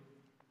you,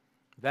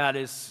 that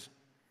is,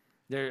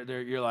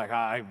 you're like,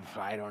 I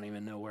don't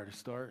even know where to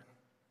start.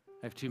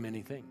 I have too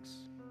many things.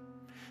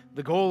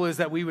 The goal is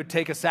that we would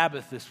take a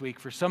Sabbath this week.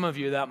 For some of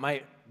you, that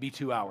might be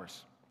 2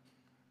 hours.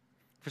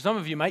 For some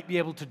of you, might be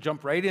able to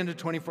jump right into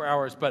 24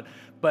 hours, but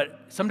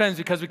sometimes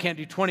because we can't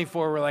do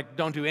 24, we're like,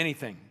 don't do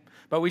anything.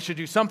 But we should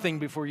do something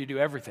before you do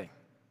everything.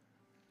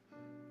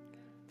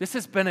 This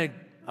has been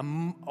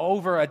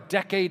over a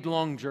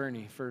decade-long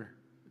journey for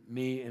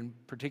me in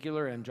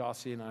particular, and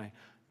Jossie and I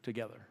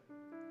together.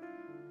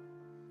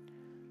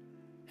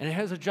 And it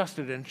has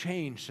adjusted and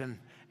changed,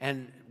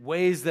 and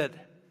ways that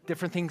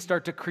different things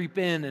start to creep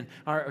in, and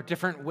are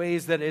different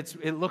ways that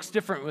it looks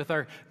different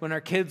when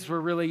our kids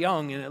were really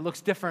young, and it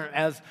looks different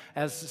as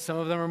some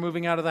of them are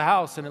moving out of the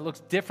house, and it looks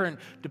different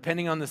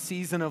depending on the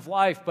season of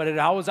life, but it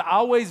has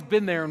always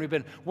been there, and we've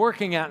been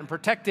working at and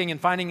protecting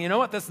and finding, you know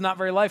what, that's not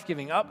very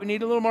life-giving. We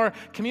need a little more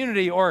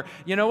community, or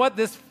you know what,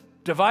 this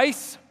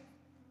device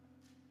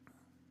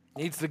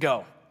needs to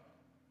go.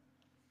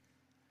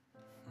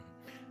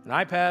 An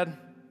iPad,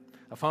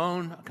 a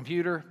phone, a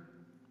computer,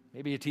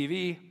 maybe a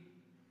TV,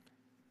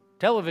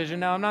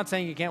 television. Now, I'm not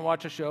saying you can't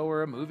watch a show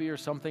or a movie or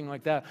something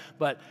like that,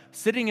 but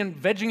sitting and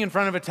vegging in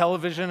front of a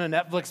television, a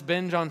Netflix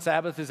binge on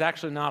Sabbath is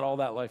actually not all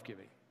that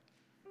life-giving.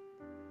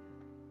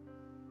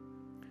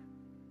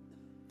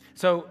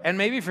 So, and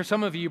maybe for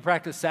some of you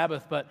practice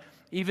Sabbath, but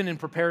even in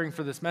preparing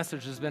for this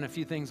message, there's been a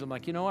few things I'm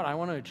like, you know what, I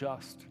want to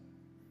adjust.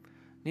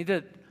 Need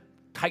to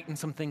tighten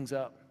some things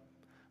up.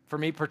 For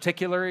me,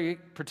 particularly,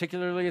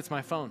 it's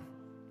my phone.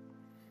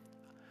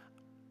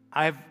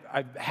 I've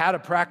had a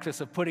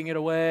practice of putting it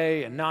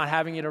away and not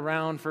having it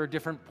around for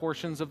different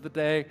portions of the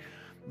day,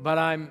 but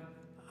I'm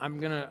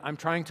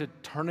trying to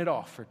turn it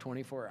off for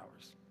 24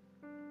 hours.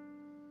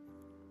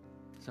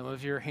 Some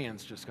of your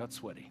hands just got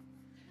sweaty.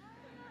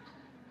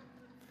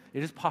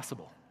 It is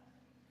possible.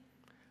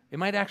 It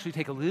might actually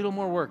take a little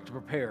more work to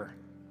prepare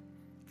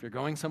if you're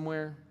going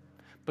somewhere,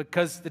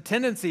 because the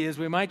tendency is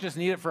we might just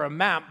need it for a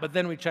map, but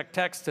then we check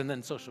text and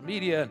then social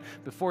media, and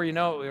before you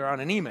know it, we're on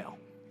an email.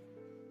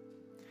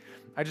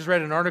 I just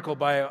read an article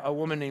by a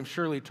woman named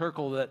Shirley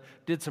Turkle that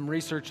did some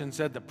research and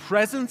said the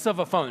presence of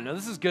a phone, now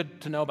this is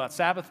good to know about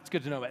Sabbath, it's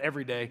good to know about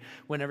every day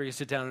whenever you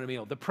sit down at a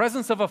meal. The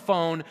presence of a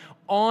phone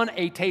on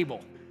a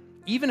table,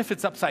 even if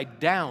it's upside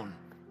down,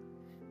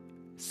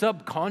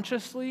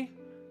 subconsciously,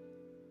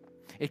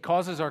 it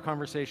causes our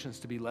conversations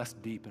to be less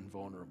deep and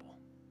vulnerable.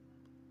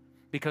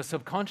 Because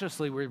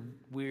subconsciously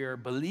we are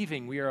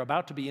believing we are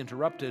about to be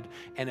interrupted,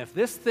 and if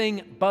this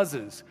thing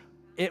buzzes,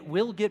 it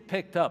will get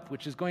picked up,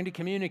 which is going to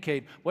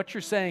communicate what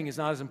you're saying is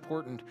not as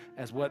important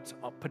as what's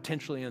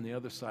potentially on the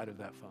other side of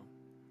that phone.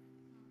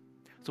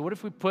 So what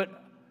if we put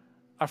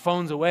our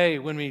phones away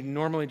when we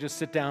normally just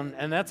sit down,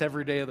 and that's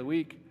every day of the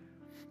week?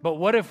 But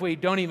what if we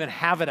don't even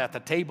have it at the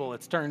table?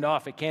 It's turned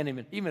off. It can't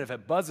even if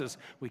it buzzes,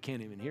 we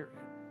can't even hear it.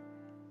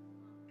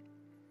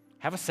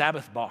 Have a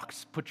Sabbath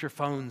box. Put your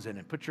phones in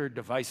it. Put your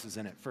devices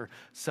in it. For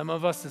some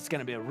of us, it's going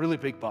to be a really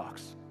big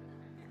box.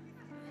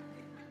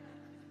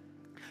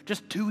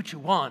 Just do what you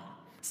want.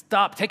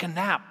 Stop, take a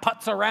nap,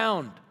 putz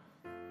around.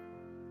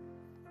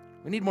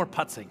 We need more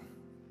putzing.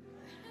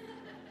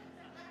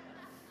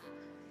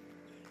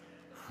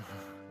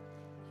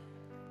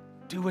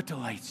 Do what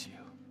delights you.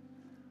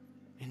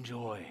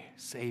 Enjoy,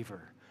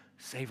 savor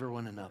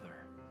one another.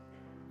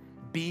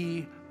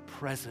 Be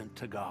present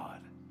to God,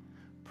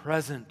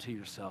 present to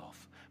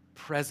yourself,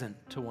 present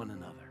to one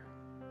another.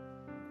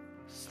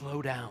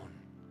 Slow down.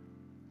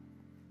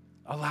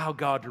 Allow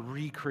God to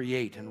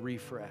recreate and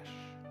refresh.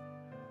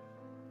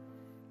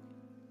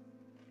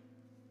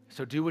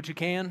 So do what you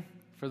can.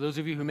 For those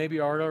of you who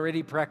maybe are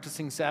already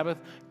practicing Sabbath,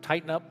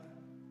 tighten up.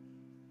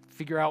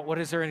 Figure out, what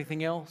is there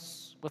anything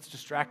else? What's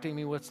distracting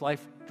me? What's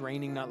life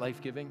draining, not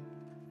life-giving?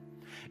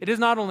 It is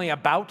not only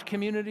about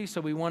community,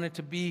 so we want it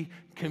to be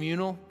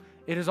communal.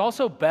 It is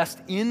also best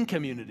in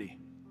community.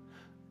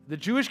 The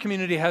Jewish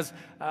community has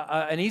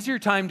an easier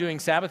time doing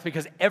Sabbath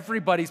because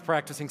everybody's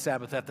practicing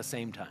Sabbath at the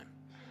same time.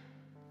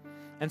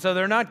 And so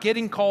they're not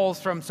getting calls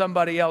from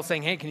somebody else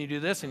saying, hey, can you do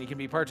this? And you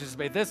can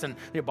participate this. And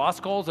your boss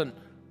calls. And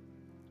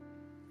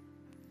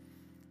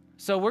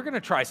so we're going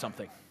to try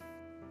something.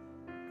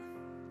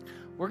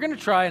 We're going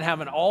to try and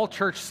have an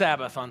all-church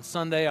Sabbath on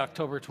Sunday,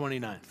 October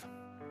 29th.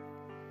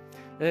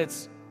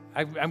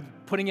 I'm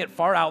putting it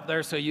far out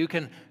there so you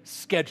can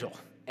schedule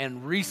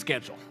and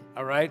reschedule,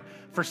 all right?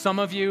 For some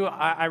of you,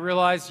 I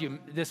realize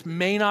this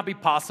may not be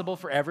possible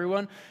for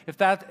everyone.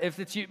 If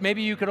it's you,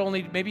 maybe you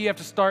have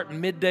to start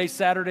midday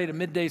Saturday to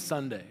midday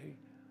Sunday.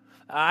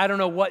 I don't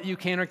know what you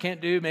can or can't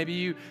do. Maybe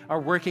you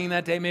are working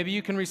that day. Maybe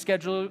you can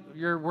reschedule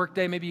your work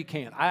day. Maybe you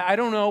can't. I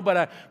don't know,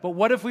 but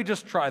what if we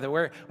just try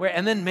that?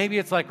 And then maybe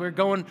it's like we're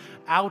going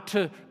out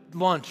to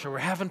lunch, or we're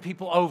having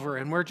people over,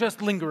 and we're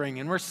just lingering,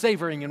 and we're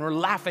savoring, and we're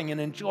laughing,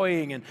 and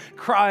enjoying, and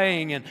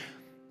crying, and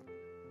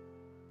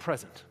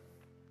present.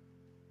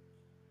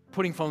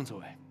 Putting phones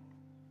away.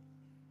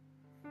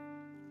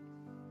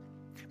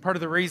 Part of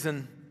the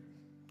reason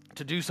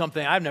to do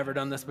something, I've never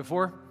done this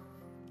before,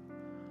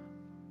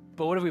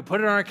 but what if we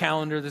put it on our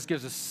calendar? This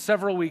gives us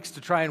several weeks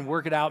to try and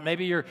work it out.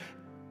 Maybe your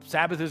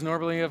Sabbath is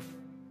normally a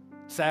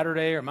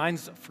Saturday, or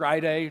mine's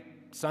Friday,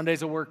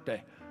 Sunday's a work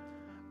day.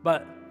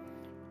 But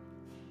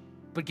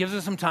gives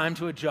us some time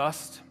to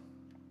adjust.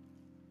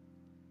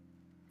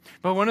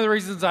 But one of the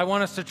reasons I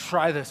want us to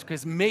try this,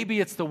 because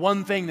maybe it's the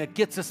one thing that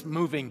gets us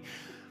moving.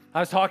 I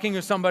was talking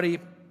with somebody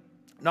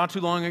not too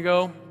long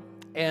ago,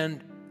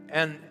 and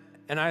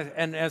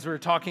as we were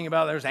talking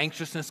about, there was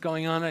anxiousness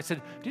going on. I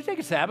said, "Do you take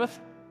a Sabbath?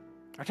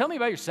 Or tell me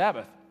about your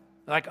Sabbath."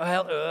 They're like,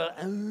 I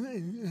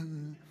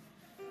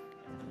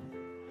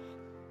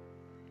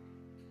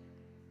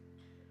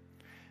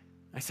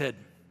said,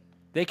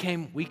 they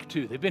came week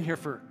 2. They've been here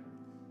for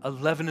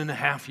 11 and a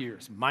half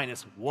years,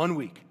 minus 1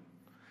 week. Do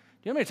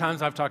you know how many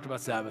times I've talked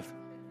about Sabbath?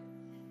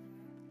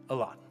 A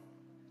lot.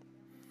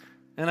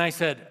 And I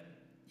said,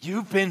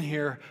 "You've been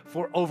here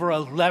for over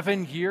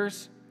 11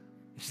 years?"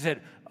 She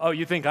said, "Oh,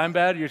 you think I'm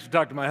bad? You should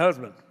talk to my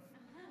husband."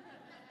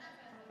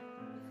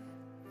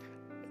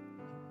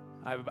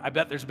 I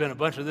bet there's been a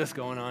bunch of this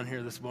going on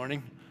here this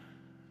morning.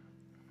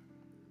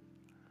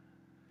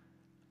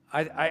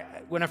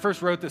 When I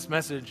first wrote this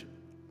message,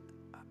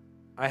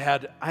 I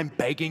had, "I'm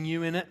begging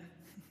you" in it.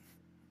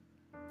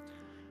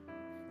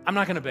 I'm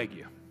not going to beg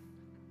you.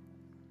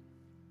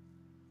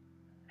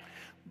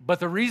 But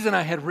the reason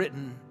I had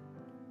written,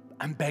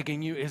 "I'm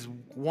begging you," is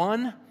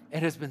one,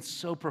 it has been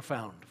so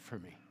profound for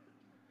me.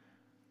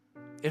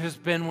 It has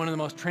been one of the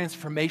most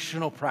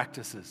transformational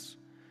practices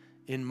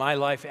in my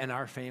life and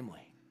our family.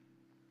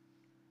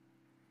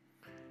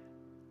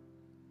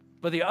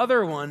 But the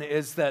other one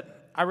is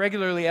that I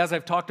regularly, as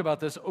I've talked about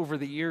this over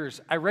the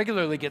years, I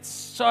regularly get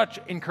such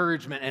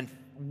encouragement and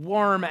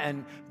warm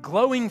and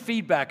glowing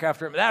feedback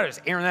after it. "That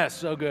is, Aaron, that is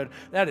so good.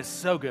 That is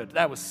so good.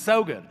 That was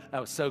so good. That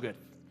was so good."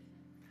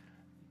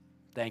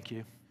 Thank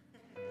you.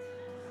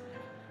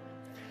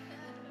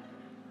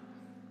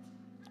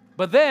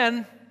 But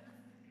then,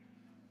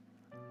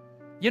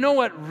 you know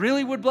what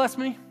really would bless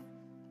me?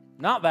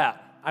 Not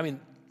that. I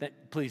mean,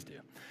 please do.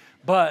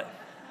 But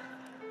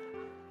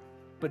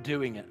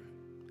doing it.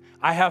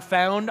 I have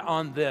found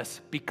on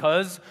this,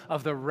 because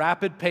of the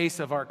rapid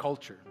pace of our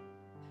culture,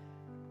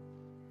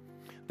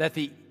 that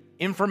the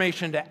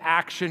information to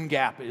action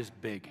gap is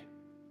big.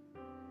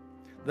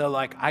 They're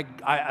like,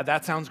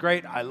 that sounds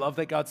great. I love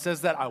that God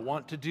says that. I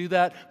want to do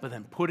that. But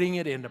then putting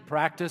it into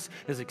practice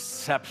is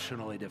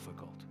exceptionally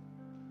difficult.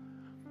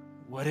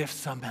 What if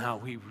somehow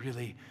we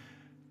really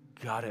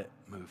got it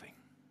moving?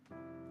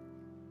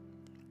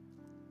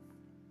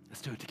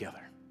 Let's do it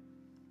together.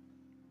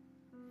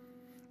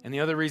 And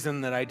the other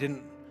reason that I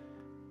didn't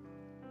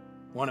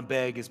want to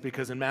beg is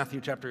because in Matthew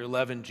chapter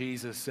 11,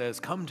 Jesus says,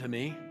 "Come to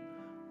me,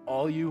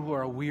 all you who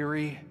are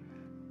weary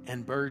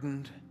and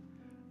burdened,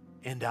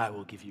 and I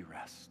will give you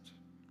rest.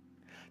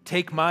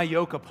 Take my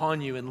yoke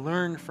upon you and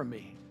learn from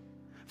me,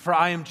 for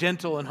I am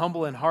gentle and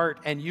humble in heart,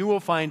 and you will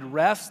find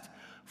rest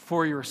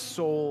for your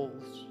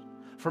souls.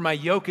 For my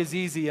yoke is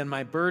easy and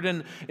my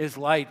burden is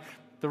light."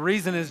 The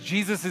reason is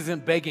Jesus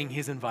isn't begging,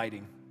 he's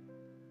inviting.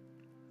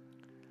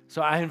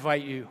 So I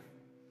invite you.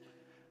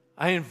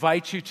 I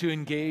invite you to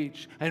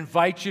engage. I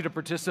invite you to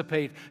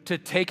participate, to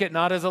take it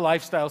not as a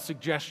lifestyle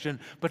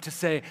suggestion, but to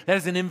say, that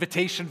is an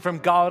invitation from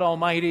God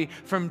Almighty,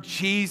 from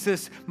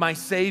Jesus, my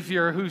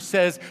Savior, who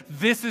says,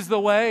 this is the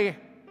way.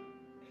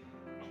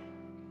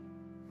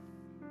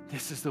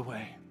 This is the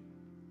way.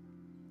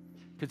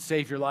 Could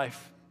save your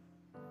life.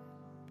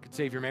 Could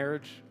save your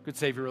marriage. Could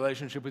save your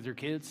relationship with your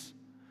kids.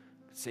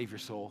 Could save your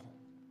soul.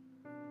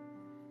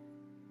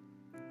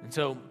 And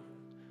so,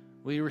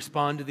 will you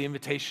respond to the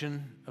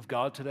invitation of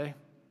God today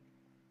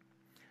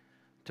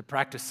to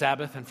practice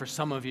Sabbath? And for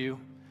some of you,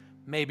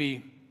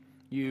 maybe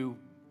you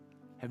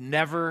have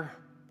never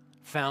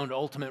found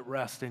ultimate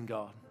rest in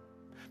God,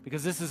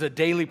 because this is a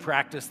daily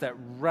practice that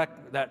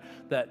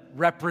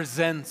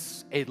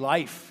represents a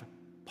life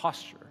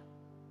posture,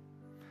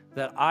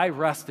 that I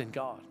rest in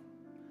God.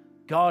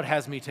 God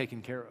has me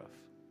taken care of.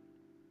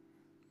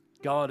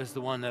 God is the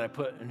one that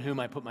in whom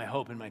I put my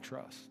hope and my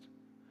trust.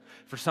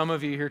 For some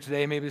of you here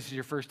today, maybe this is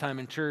your first time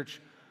in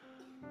church,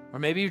 or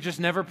maybe you just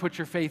never put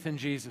your faith in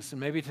Jesus, and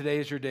maybe today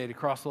is your day to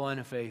cross the line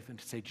of faith and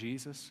to say,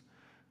 Jesus,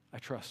 I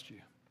trust you.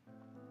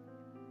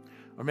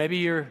 Or maybe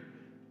you're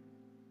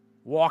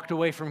walked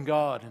away from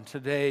God, and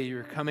today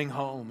you're coming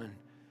home, and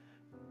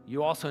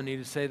you also need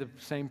to say the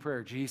same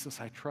prayer, Jesus,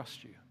 I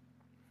trust you.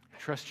 I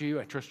trust you,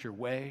 I trust your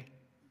way,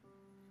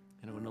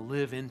 and I want to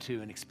live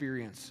into and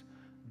experience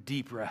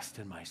deep rest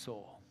in my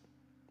soul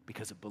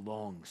because it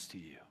belongs to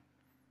you.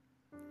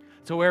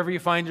 So wherever you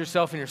find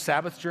yourself in your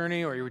Sabbath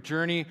journey or your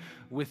journey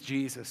with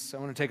Jesus, I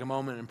want to take a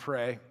moment and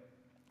pray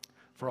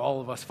for all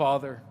of us.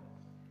 Father,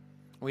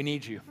 we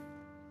need you.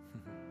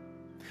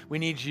 We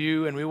need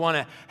you, and we want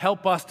to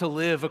help us to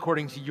live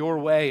according to your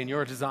way and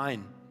your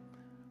design.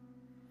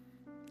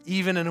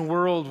 Even in a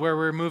world where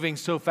we're moving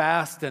so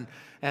fast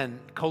and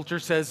culture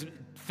says,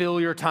 fill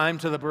your time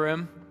to the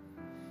brim,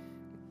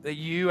 that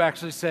you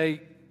actually say,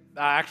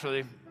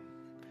 actually,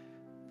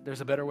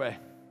 there's a better way.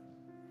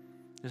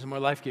 There's a more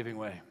life-giving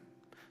way.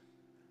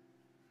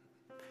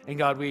 And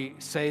God, we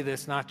say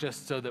this not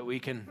just so that we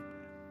can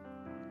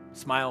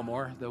smile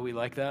more, though we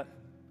like that,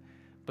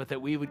 but that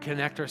we would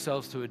connect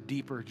ourselves to a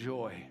deeper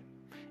joy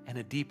and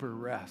a deeper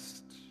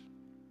rest,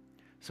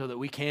 so that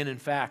we can, in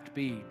fact,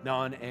 be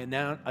a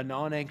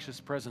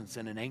non-anxious presence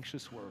in an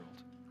anxious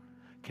world,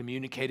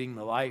 communicating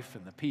the life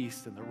and the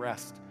peace and the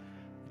rest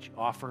that you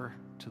offer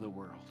to the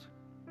world.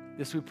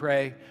 This we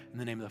pray in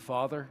the name of the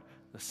Father,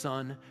 the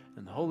Son,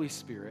 and the Holy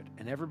Spirit.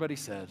 And everybody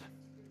said,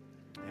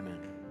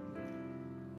 amen.